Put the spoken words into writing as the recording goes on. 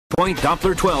Point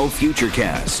Doppler 12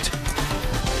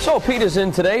 Futurecast. So Pete is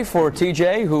in today for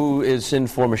TJ, who is in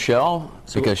for Michelle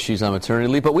because she's on maternity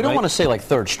leave. But we don't want to say like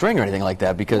third string or anything like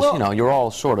that because, well, you know, you're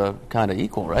all sort of kind of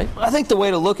equal, right? I think the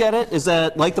way to look at it is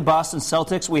that, like the Boston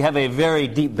Celtics, we have a very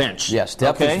deep bench. Yes,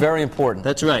 depth is very important.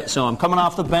 That's right. So I'm coming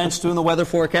off the bench doing the weather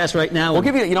forecast right now. We'll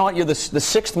give you, you know what, you're the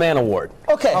sixth man award.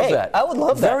 Okay, how's hey, that? I would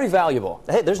love that. Very valuable.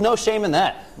 Hey, there's no shame in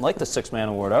that. I like the sixth man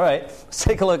award. All right, let's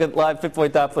take a look at live Pit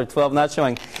Point Doppler 12, not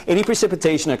showing any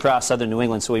precipitation across southern New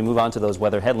England, so we move on to those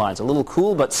weather headlines. A little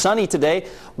cool but sunny today,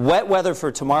 wet weather for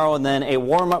tomorrow, and then a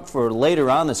warm-up for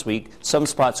later on this week. Some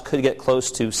spots could get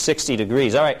close to 60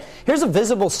 degrees. All right, here's a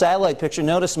visible satellite picture.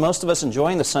 Notice most of us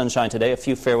enjoying the sunshine today, a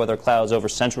few fair weather clouds over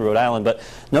central Rhode Island, but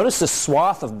notice this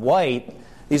swath of white.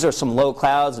 These are some low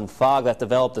clouds and fog that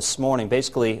developed this morning.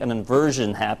 Basically, an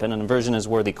inversion happened. An inversion is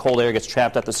where the cold air gets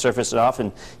trapped at the surface, and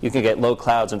often you can get low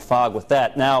clouds and fog with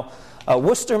that. Now,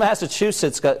 Worcester,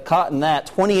 Massachusetts got caught in that.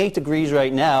 28 degrees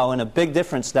right now, and a big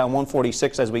difference down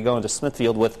 146 as we go into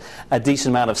Smithfield with a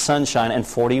decent amount of sunshine and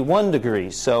 41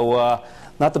 degrees. So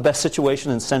not the best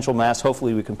situation in central Mass.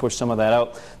 Hopefully we can push some of that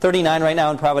out. 39 right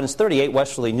now in Providence, 38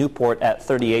 westerly Newport at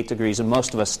 38 degrees, and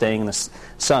most of us staying in the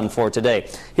sun for today.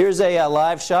 Here's a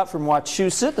live shot from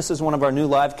Wachusett. This is one of our new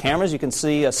live cameras. You can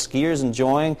see skiers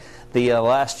enjoying the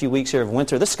last few weeks here of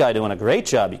winter. This guy doing a great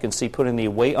job. You can see putting the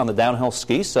weight on the downhill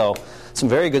ski, so some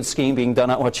very good skiing being done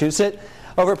at Wachusett.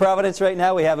 Over Providence right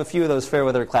now, we have a few of those fair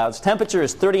weather clouds. Temperature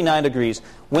is 39 degrees,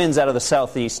 winds out of the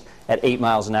southeast at 8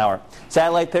 miles an hour.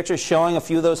 Satellite pictures showing a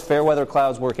few of those fair weather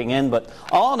clouds working in, but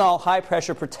all in all, high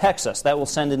pressure protects us. That will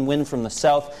send in wind from the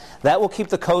south. That will keep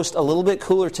the coast a little bit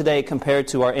cooler today compared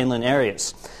to our inland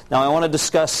areas. Now, I want to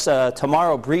discuss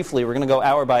tomorrow briefly. We're going to go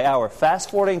hour by hour. Fast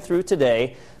forwarding through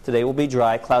today. Today will be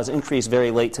dry. Clouds increase very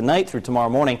late tonight through tomorrow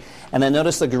morning. And then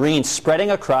notice the green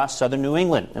spreading across southern New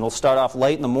England. It'll start off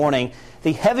late in the morning.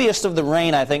 The heaviest of the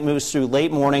rain, I think, moves through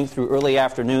late morning through early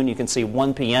afternoon. You can see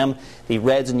 1 p.m., the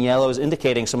reds and yellows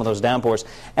indicating some of those downpours.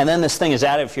 And then this thing is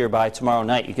out of here by tomorrow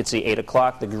night. You can see 8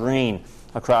 o'clock, the green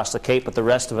across the Cape, but the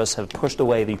rest of us have pushed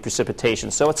away the precipitation.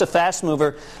 So it's a fast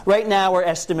mover. Right now we're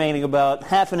estimating about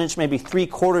half an inch, maybe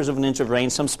 3/4 of an inch of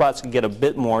rain. Some spots could get a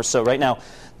bit more. So right now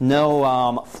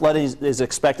no flooding is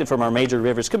expected from our major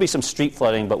rivers. Could be some street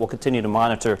flooding, but we'll continue to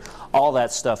monitor all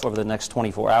that stuff over the next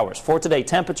 24 hours. For today,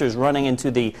 temperatures running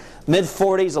into the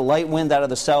mid-40s, a light wind out of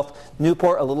the south.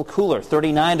 Newport a little cooler,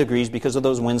 39 degrees because of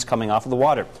those winds coming off of the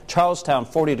water. Charlestown,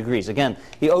 40 degrees. Again,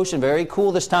 the ocean very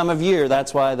cool this time of year.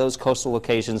 That's why those coastal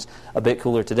locations a bit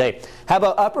cooler today. How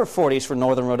about upper 40s for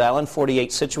northern Rhode Island?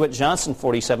 48 Scituate, Johnston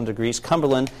 47 degrees,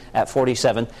 Cumberland at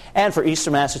 47. And for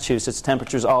eastern Massachusetts,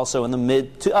 temperatures also in the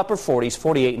mid to upper 40s,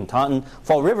 48 in Taunton,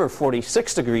 Fall River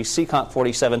 46 degrees, Seacon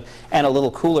 47, and a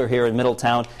little cooler here in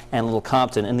Middletown and Little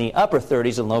Compton in the upper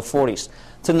 30s and low 40s.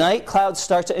 Tonight, clouds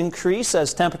start to increase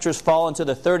as temperatures fall into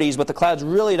the 30s, but the clouds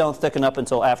really don't thicken up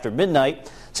until after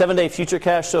midnight. 7-day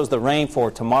Futurecast shows the rain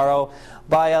for tomorrow.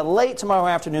 By late tomorrow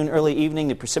afternoon, early evening,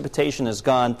 the precipitation is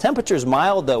gone. Temperatures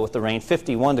mild, though, with the rain,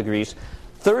 51 degrees.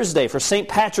 Thursday for St.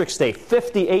 Patrick's Day,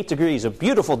 58 degrees, a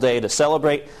beautiful day to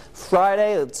celebrate.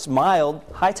 Friday, it's mild,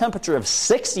 high temperature of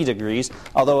 60 degrees,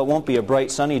 although it won't be a bright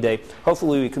sunny day.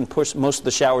 Hopefully we can push most of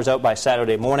the showers out by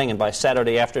Saturday morning, and by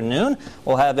Saturday afternoon,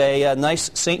 we'll have a nice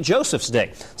St. Joseph's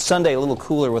Day. Sunday, a little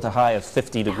cooler with a high of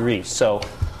 50 degrees. So,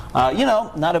 you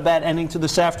know, not a bad ending to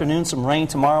this afternoon. Some rain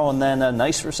tomorrow, and then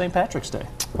nice for St. Patrick's Day.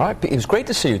 All right, it was great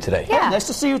to see you today. Yeah. Nice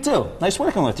to see you, too. Nice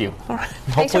working with you. All right.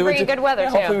 Thanks for bringing good weather,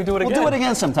 too. Hopefully we do it again. We'll do it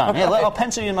again sometime. Yeah, I'll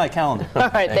pencil you in my calendar. All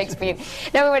right, thanks, Pete.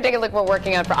 Now we want to take a look at what we're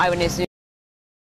working on for Iowa News.